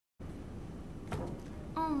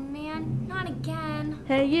man, not again.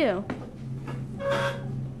 Hey, you.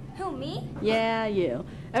 Who, me? Yeah, you.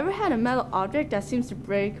 Ever had a metal object that seems to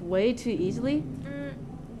break way too easily?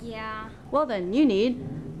 Yeah. Well then, you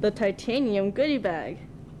need the titanium goodie bag.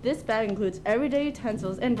 This bag includes everyday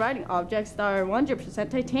utensils and writing objects that are 100%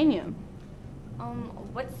 titanium.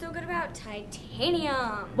 What's so good about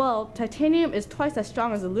titanium? Well, titanium is twice as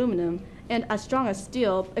strong as aluminum and as strong as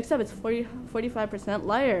steel, except it's 45%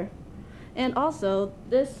 lighter. And also,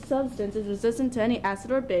 this substance is resistant to any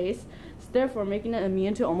acid or base, therefore making it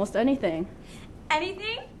immune to almost anything.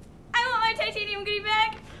 Anything? I want my titanium goodie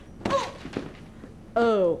bag!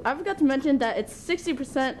 Oh, I forgot to mention that it's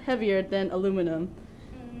 60% heavier than aluminum.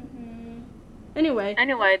 Anyway,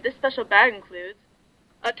 this special bag includes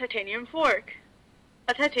a titanium fork,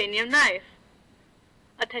 a titanium knife,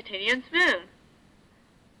 a titanium spoon,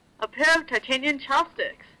 a pair of titanium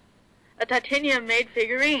chopsticks, a titanium-made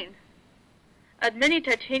figurine, a mini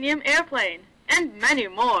titanium airplane, and many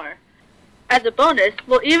more. As a bonus,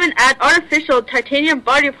 we'll even add artificial titanium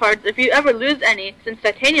body parts if you ever lose any, since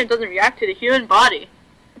titanium doesn't react to the human body.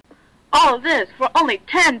 All of this for only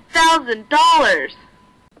 $10,000!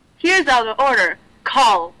 Here's our order.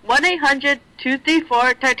 Call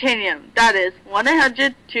 1-800-234-TITANIUM. That is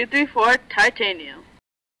 1-800-234-TITANIUM.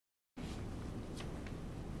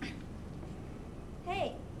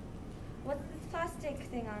 Hey, what's this plastic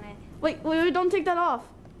thing on it? Wait, don't take that off.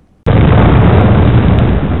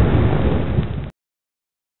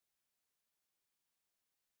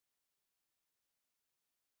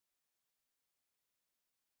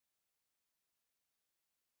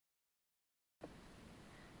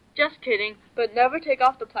 Just kidding, but never take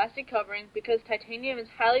off the plastic covering because titanium is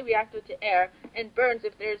highly reactive to air and burns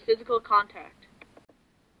if there is physical contact.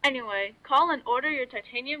 Anyway, call and order your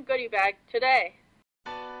titanium goodie bag today.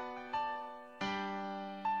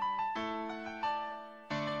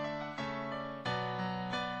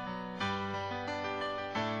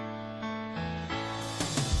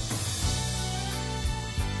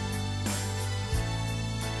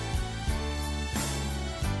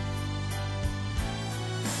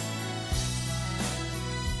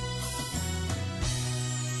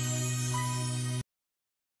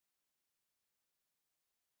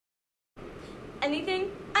 Anything?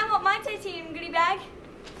 I want my titanium goodie bag!